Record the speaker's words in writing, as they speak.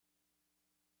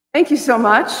Thank you so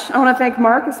much. I want to thank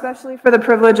Mark especially for the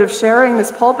privilege of sharing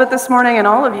this pulpit this morning and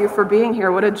all of you for being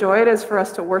here. What a joy it is for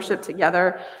us to worship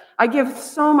together. I give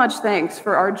so much thanks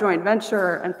for our joint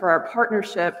venture and for our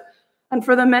partnership and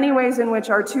for the many ways in which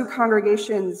our two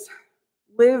congregations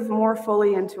live more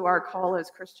fully into our call as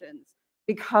Christians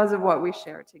because of what we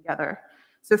share together.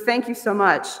 So thank you so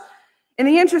much. In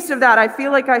the interest of that, I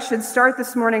feel like I should start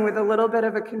this morning with a little bit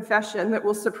of a confession that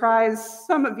will surprise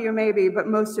some of you maybe, but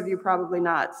most of you probably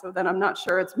not. So then I'm not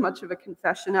sure it's much of a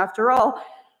confession after all.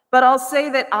 But I'll say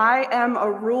that I am a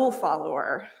rule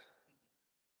follower.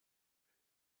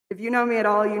 If you know me at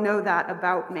all, you know that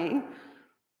about me.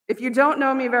 If you don't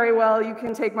know me very well, you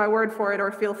can take my word for it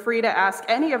or feel free to ask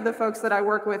any of the folks that I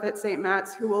work with at St.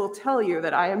 Matt's who will tell you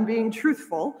that I am being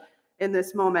truthful in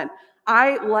this moment.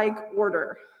 I like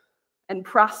order and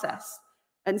process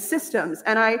and systems.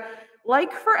 And I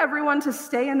like for everyone to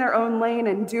stay in their own lane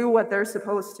and do what they're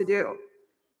supposed to do.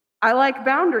 I like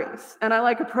boundaries and I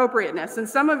like appropriateness. And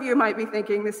some of you might be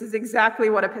thinking this is exactly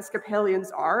what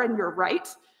Episcopalians are, and you're right.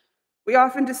 We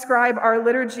often describe our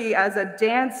liturgy as a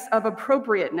dance of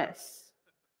appropriateness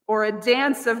or a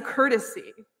dance of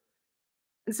courtesy.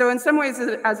 And so in some ways,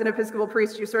 as an Episcopal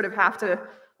priest, you sort of have to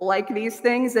like these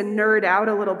things and nerd out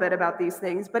a little bit about these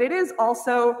things. But it is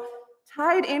also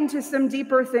tied into some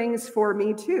deeper things for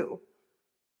me too.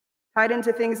 Tied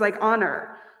into things like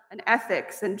honor and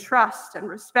ethics and trust and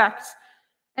respect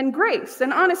and grace.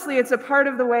 And honestly, it's a part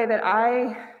of the way that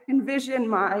I envision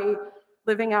my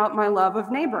living out my love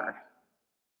of neighbor.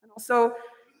 And also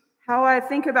how I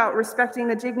think about respecting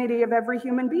the dignity of every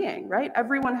human being, right?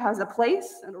 Everyone has a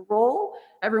place and a role.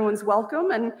 Everyone's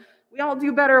welcome. And we all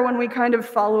do better when we kind of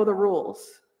follow the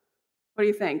rules. What do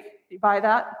you think? Do you buy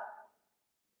that?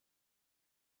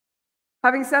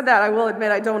 Having said that, I will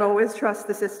admit I don't always trust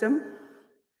the system.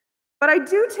 But I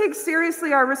do take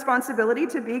seriously our responsibility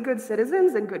to be good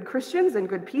citizens and good Christians and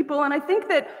good people. And I think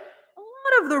that a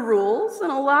lot of the rules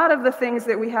and a lot of the things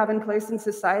that we have in place in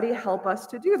society help us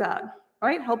to do that,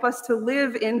 right? Help us to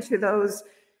live into those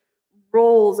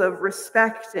roles of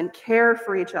respect and care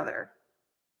for each other.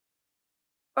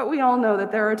 But we all know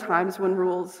that there are times when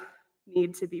rules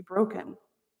need to be broken,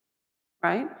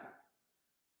 right?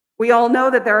 We all know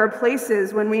that there are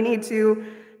places when we need to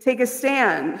take a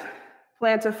stand,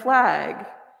 plant a flag,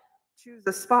 choose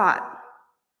a spot.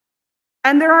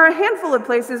 And there are a handful of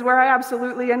places where I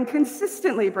absolutely and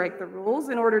consistently break the rules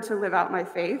in order to live out my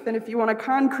faith. And if you want a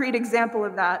concrete example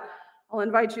of that, I'll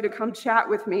invite you to come chat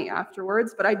with me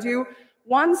afterwards. But I do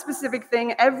one specific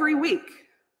thing every week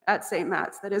at St.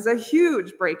 Matt's that is a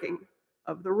huge breaking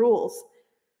of the rules.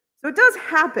 So it does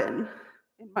happen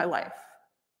in my life.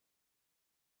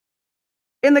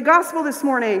 In the gospel this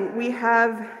morning, we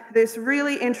have this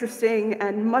really interesting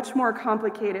and much more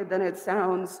complicated than it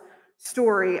sounds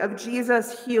story of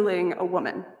Jesus healing a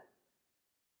woman.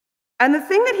 And the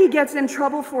thing that he gets in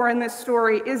trouble for in this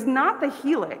story is not the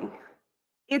healing,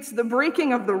 it's the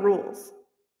breaking of the rules.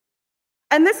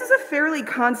 And this is a fairly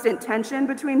constant tension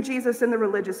between Jesus and the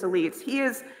religious elites. He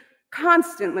is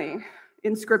constantly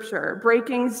in Scripture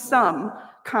breaking some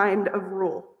kind of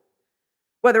rule.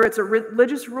 Whether it's a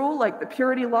religious rule like the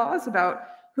purity laws about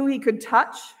who he could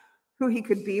touch, who he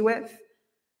could be with,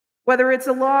 whether it's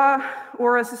a law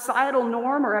or a societal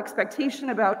norm or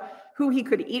expectation about who he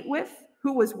could eat with,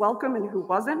 who was welcome and who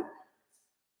wasn't,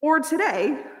 or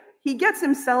today, he gets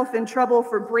himself in trouble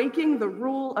for breaking the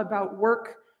rule about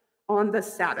work on the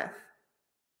Sabbath.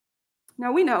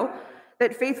 Now we know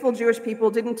that faithful Jewish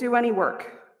people didn't do any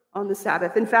work on the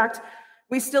Sabbath. In fact,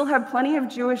 we still have plenty of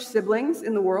Jewish siblings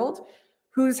in the world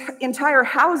whose entire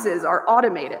houses are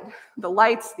automated, the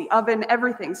lights, the oven,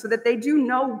 everything, so that they do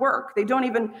no work. They don't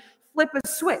even flip a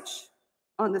switch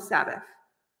on the Sabbath.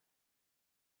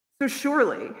 So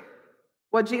surely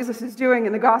what Jesus is doing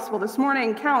in the gospel this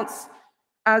morning counts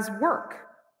as work.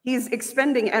 He's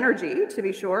expending energy, to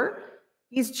be sure.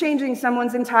 He's changing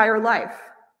someone's entire life.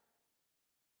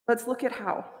 Let's look at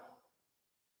how.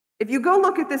 If you go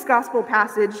look at this gospel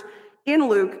passage in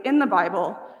Luke, in the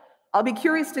Bible, I'll be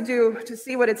curious to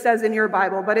see what it says in your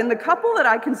Bible, but in the couple that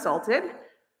I consulted,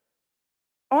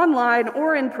 online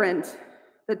or in print,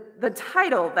 the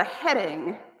title, the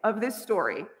heading of this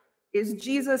story is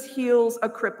Jesus Heals a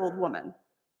Crippled Woman.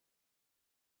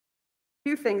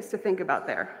 Few things to think about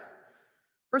there.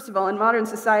 First of all, in modern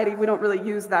society, we don't really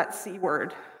use that C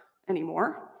word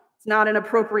anymore. It's not an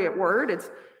appropriate word. It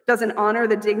doesn't honor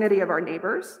the dignity of our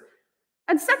neighbors.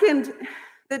 And second,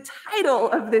 the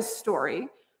title of this story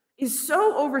is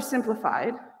so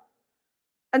oversimplified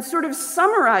and sort of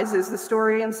summarizes the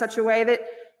story in such a way that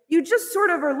you just sort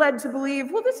of are led to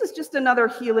believe, well, this is just another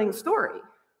healing story.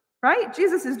 right?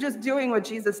 Jesus is just doing what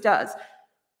Jesus does.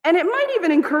 And it might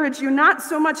even encourage you not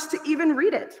so much to even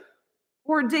read it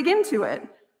or dig into it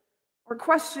or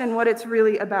question what it's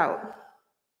really about.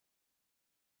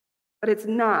 But it's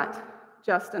not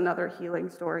just another healing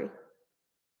story.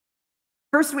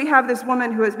 First, we have this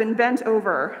woman who has been bent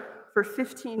over for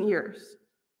 15 years.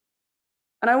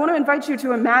 And I want to invite you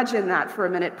to imagine that for a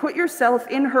minute. Put yourself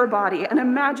in her body and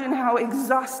imagine how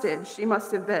exhausted she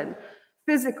must have been,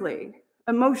 physically,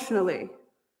 emotionally.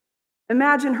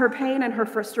 Imagine her pain and her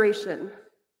frustration,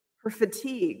 her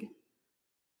fatigue.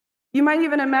 You might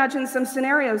even imagine some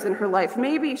scenarios in her life.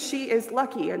 Maybe she is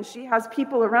lucky and she has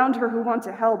people around her who want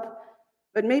to help,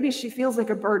 but maybe she feels like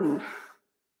a burden.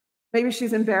 Maybe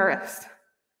she's embarrassed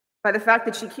by the fact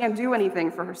that she can't do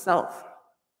anything for herself.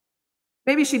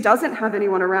 Maybe she doesn't have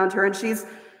anyone around her and she's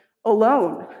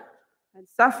alone and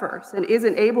suffers and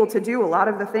isn't able to do a lot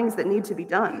of the things that need to be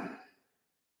done.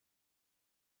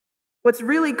 What's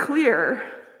really clear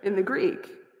in the Greek,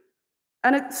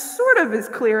 and it sort of is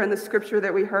clear in the scripture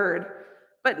that we heard,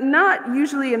 but not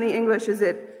usually in the English is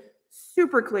it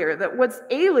super clear that what's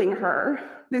ailing her,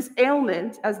 this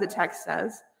ailment, as the text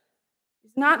says,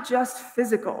 is not just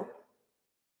physical.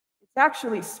 It's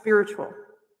actually spiritual.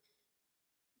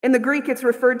 In the Greek, it's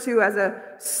referred to as a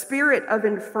spirit of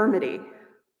infirmity,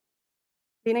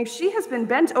 meaning she has been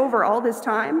bent over all this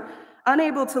time,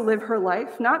 unable to live her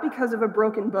life, not because of a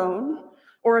broken bone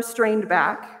or a strained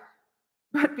back,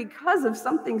 but because of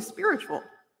something spiritual,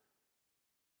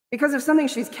 because of something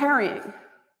she's carrying,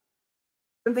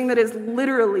 something that is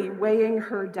literally weighing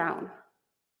her down.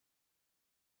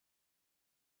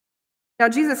 Now,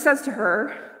 Jesus says to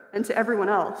her and to everyone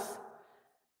else,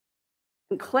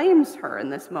 and claims her in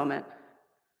this moment,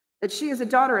 that she is a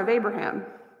daughter of Abraham.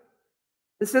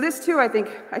 And so this too, I think,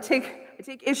 I take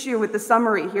issue with the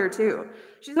summary here too.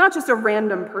 She's not just a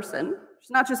random person.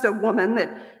 She's not just a woman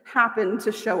that happened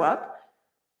to show up.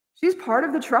 She's part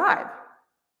of the tribe.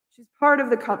 She's part of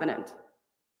the covenant.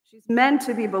 She's meant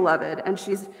to be beloved, and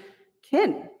she's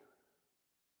kin.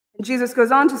 And Jesus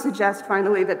goes on to suggest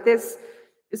finally that this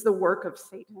is the work of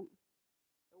Satan,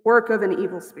 the work of an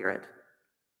evil spirit.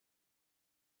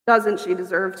 Doesn't she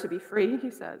deserve to be free, he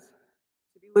says,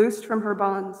 to be loosed from her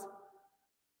bonds?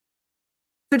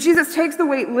 So Jesus takes the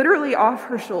weight literally off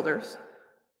her shoulders,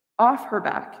 off her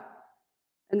back,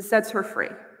 and sets her free.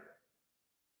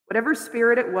 Whatever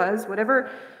spirit it was,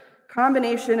 whatever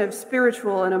combination of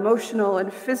spiritual and emotional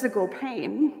and physical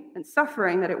pain and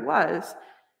suffering that it was,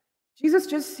 Jesus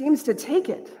just seems to take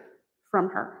it from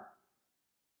her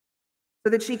so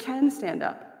that she can stand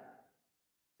up,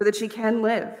 so that she can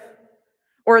live.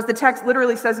 Or as the text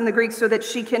literally says in the Greek, so that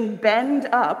she can bend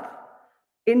up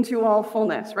into all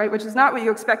fullness, right? Which is not what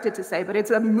you expect it to say, but it's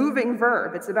a moving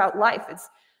verb. It's about life. It's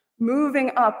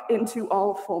moving up into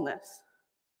all fullness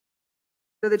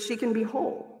so that she can be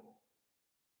whole.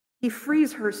 He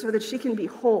frees her so that she can be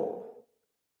whole.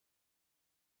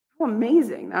 How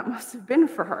amazing that must have been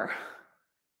for her.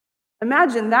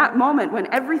 Imagine that moment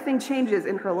when everything changes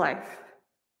in her life.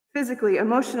 Physically,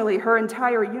 emotionally, her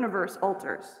entire universe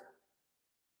alters.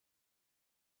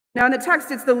 Now, in the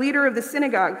text, it's the leader of the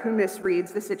synagogue who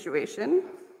misreads the situation.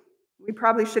 We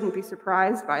probably shouldn't be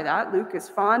surprised by that. Luke is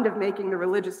fond of making the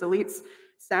religious elites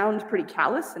sound pretty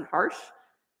callous and harsh.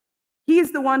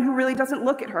 He's the one who really doesn't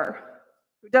look at her,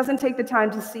 who doesn't take the time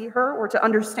to see her or to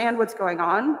understand what's going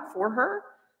on for her.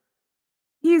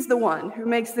 He's the one who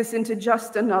makes this into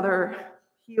just another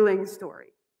healing story,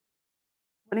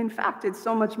 when in fact, it's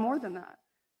so much more than that.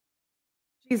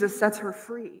 Jesus sets her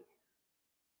free.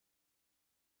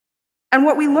 And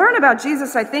what we learn about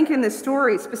Jesus, I think, in this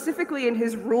story, specifically in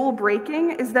his rule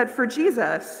breaking, is that for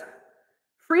Jesus,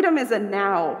 freedom is a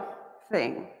now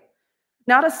thing,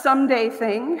 not a someday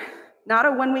thing, not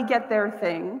a when we get there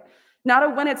thing, not a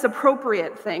when it's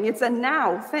appropriate thing. It's a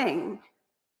now thing.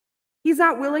 He's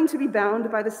not willing to be bound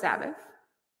by the Sabbath,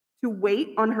 to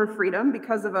wait on her freedom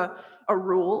because of a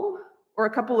rule or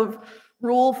a couple of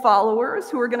rule followers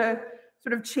who are going to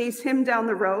sort of chase him down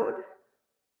the road.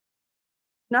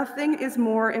 Nothing is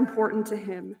more important to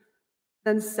him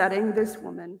than setting this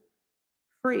woman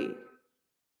free.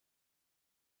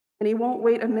 And he won't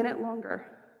wait a minute longer.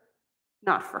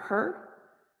 Not for her,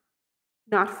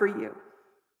 not for you.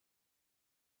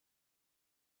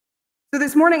 So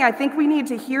this morning, I think we need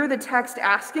to hear the text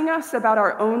asking us about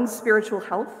our own spiritual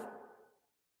health.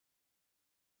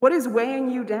 What is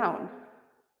weighing you down?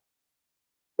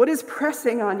 What is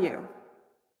pressing on you,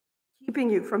 keeping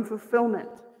you from fulfillment,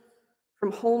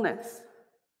 from wholeness?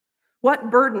 What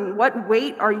burden, what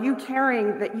weight are you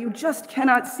carrying that you just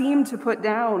cannot seem to put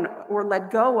down or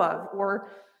let go of or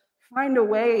find a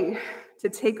way to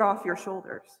take off your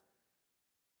shoulders?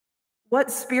 What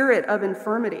spirit of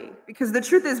infirmity? Because the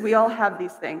truth is, we all have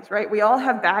these things, right? We all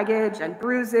have baggage and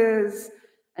bruises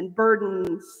and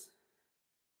burdens.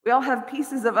 We all have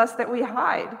pieces of us that we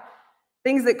hide,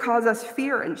 things that cause us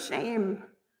fear and shame,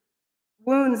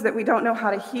 wounds that we don't know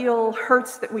how to heal,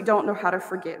 hurts that we don't know how to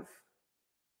forgive.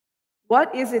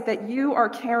 What is it that you are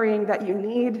carrying that you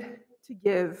need to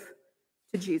give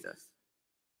to Jesus?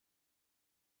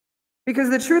 Because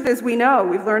the truth is, we know,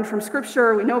 we've learned from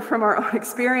Scripture, we know from our own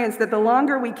experience that the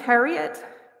longer we carry it,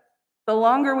 the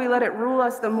longer we let it rule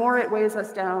us, the more it weighs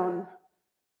us down,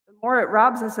 the more it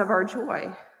robs us of our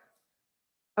joy,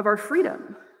 of our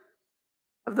freedom,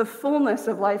 of the fullness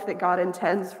of life that God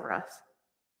intends for us.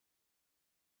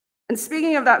 And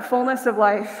speaking of that fullness of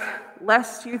life,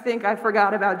 lest you think I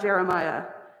forgot about Jeremiah,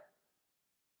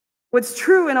 what's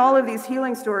true in all of these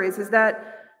healing stories is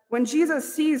that when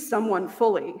Jesus sees someone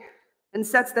fully and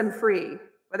sets them free,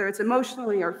 whether it's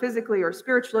emotionally or physically or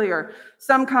spiritually or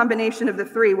some combination of the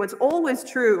three, what's always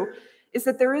true is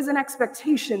that there is an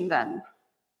expectation then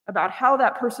about how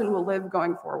that person will live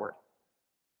going forward,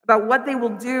 about what they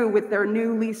will do with their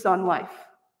new lease on life,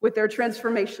 with their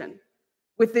transformation,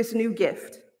 with this new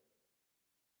gift.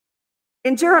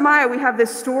 In Jeremiah, we have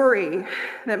this story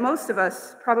that most of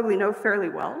us probably know fairly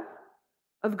well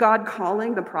of God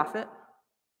calling the prophet.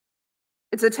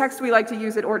 It's a text we like to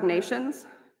use at ordinations.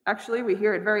 Actually, we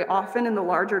hear it very often in the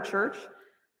larger church.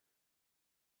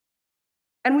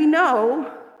 And we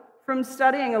know from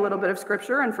studying a little bit of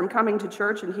Scripture and from coming to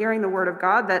church and hearing the Word of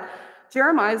God that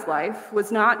Jeremiah's life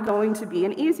was not going to be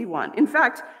an easy one. In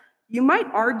fact, you might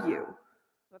argue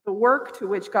that the work to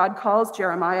which God calls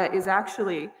Jeremiah is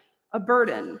actually a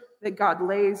burden that God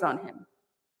lays on him.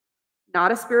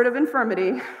 Not a spirit of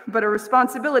infirmity, but a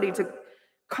responsibility to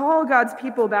call God's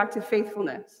people back to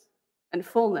faithfulness and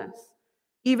fullness,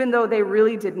 even though they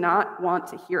really did not want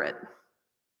to hear it.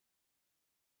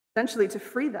 Essentially, to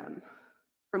free them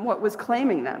from what was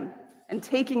claiming them and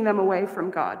taking them away from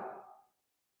God.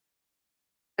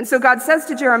 And so God says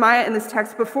to Jeremiah in this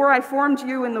text, "Before I formed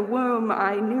you in the womb,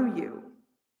 I knew you.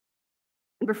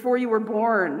 And before you were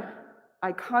born,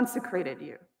 I consecrated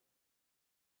you."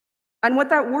 And what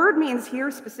that word means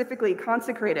here, specifically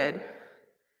consecrated,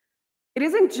 it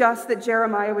isn't just that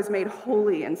Jeremiah was made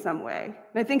holy in some way.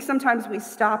 And I think sometimes we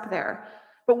stop there.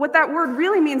 But what that word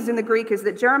really means in the Greek is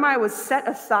that Jeremiah was set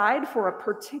aside for a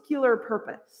particular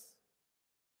purpose.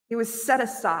 He was set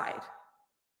aside.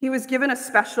 He was given a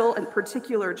special and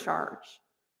particular charge.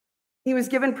 He was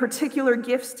given particular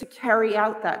gifts to carry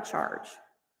out that charge,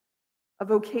 a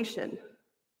vocation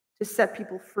to set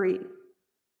people free,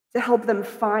 to help them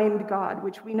find God,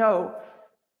 which we know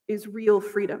is real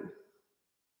freedom.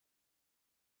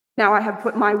 Now I have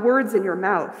put my words in your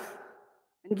mouth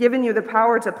and given you the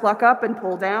power to pluck up and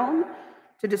pull down,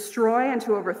 to destroy and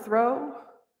to overthrow,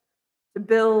 to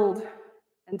build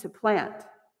and to plant.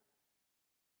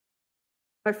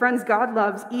 My friends, God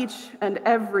loves each and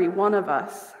every one of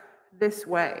us this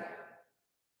way,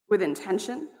 with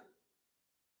intention,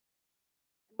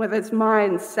 with its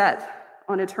mind set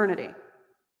on eternity.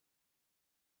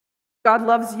 God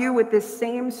loves you with this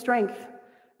same strength,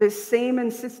 this same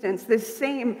insistence, this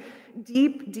same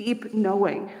deep, deep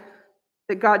knowing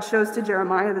that God shows to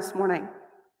Jeremiah this morning.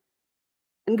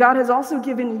 And God has also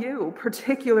given you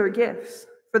particular gifts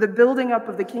for the building up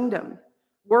of the kingdom,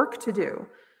 work to do,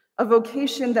 a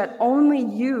vocation that only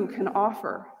you can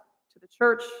offer to the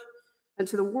church and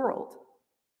to the world.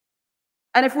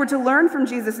 And if we're to learn from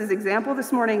Jesus' example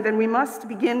this morning, then we must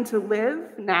begin to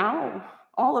live now,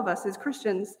 all of us as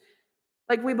Christians,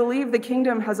 like we believe the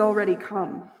kingdom has already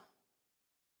come,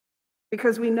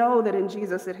 because we know that in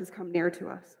Jesus it has come near to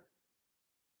us.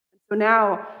 So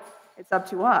now it's up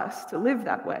to us to live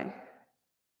that way,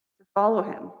 to follow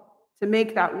him, to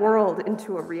make that world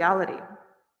into a reality,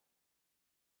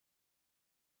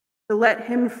 to let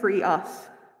him free us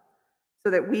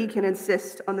so that we can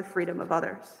insist on the freedom of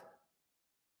others.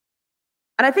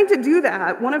 And I think to do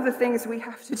that, one of the things we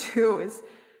have to do is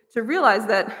to realize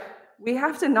that we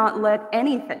have to not let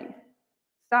anything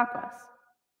stop us.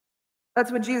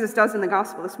 That's what Jesus does in the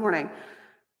gospel this morning.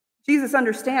 Jesus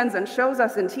understands and shows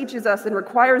us and teaches us and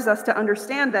requires us to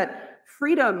understand that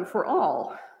freedom for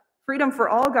all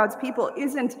God's people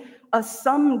isn't a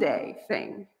someday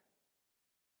thing.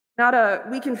 Not a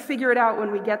we can figure it out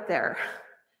when we get there.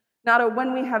 Not a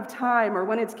when we have time or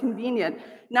when it's convenient.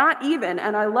 Not even,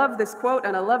 and I love this quote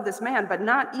and I love this man, but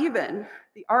not even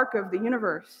the arc of the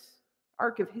universe,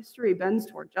 arc of history bends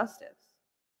toward justice.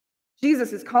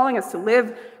 Jesus is calling us to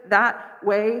live that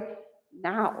way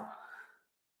now.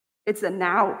 It's a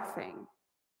now thing.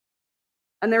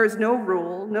 And there is no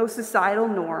rule, no societal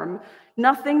norm,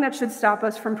 nothing that should stop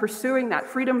us from pursuing that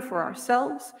freedom for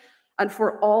ourselves and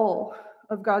for all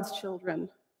of God's children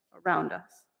around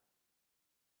us.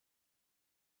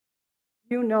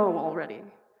 You know already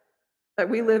that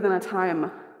we live in a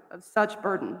time of such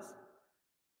burdens.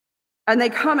 And they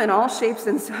come in all shapes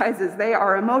and sizes. They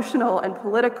are emotional and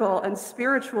political and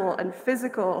spiritual and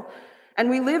physical. And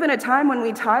we live in a time when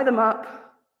we tie them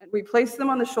up and we place them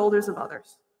on the shoulders of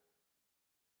others.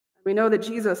 And we know that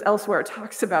Jesus elsewhere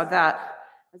talks about that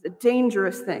as a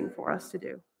dangerous thing for us to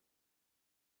do.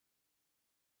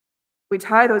 We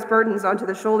tie those burdens onto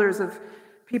the shoulders of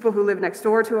people who live next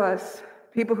door to us,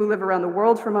 people who live around the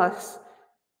world from us,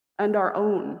 and our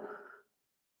own.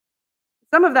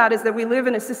 Some of that is that we live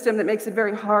in a system that makes it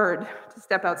very hard to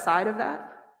step outside of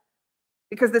that.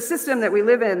 Because the system that we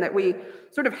live in, that we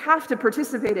sort of have to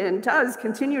participate in, does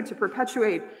continue to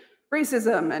perpetuate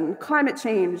racism and climate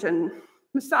change and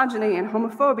misogyny and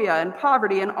homophobia and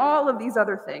poverty and all of these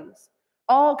other things.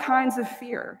 All kinds of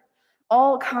fear,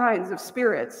 all kinds of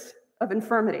spirits of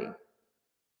infirmity.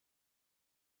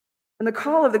 And the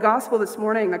call of the gospel this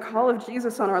morning, the call of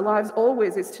Jesus on our lives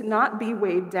always, is to not be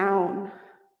weighed down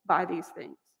by these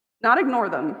things. Not ignore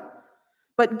them,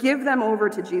 but give them over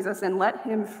to Jesus and let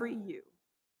him free you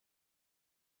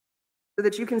so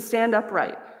that you can stand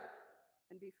upright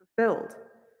and be fulfilled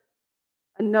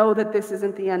and know that this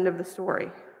isn't the end of the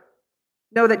story.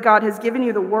 Know that God has given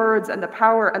you the words and the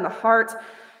power and the heart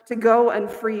to go and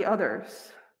free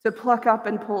others, to pluck up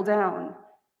and pull down,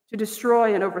 to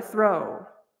destroy and overthrow,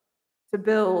 to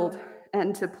build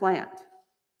and to plant.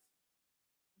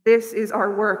 This is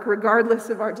our work, regardless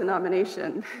of our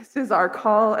denomination. This is our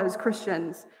call as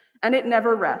Christians, and it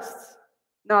never rests,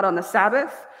 not on the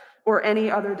Sabbath or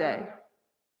any other day.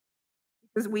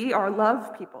 Because we are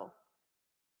love people,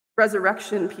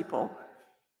 resurrection people,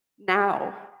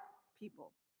 now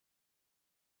people.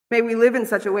 May we live in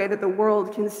such a way that the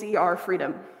world can see our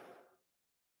freedom.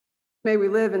 May we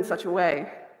live in such a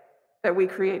way that we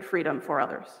create freedom for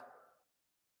others.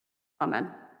 Amen.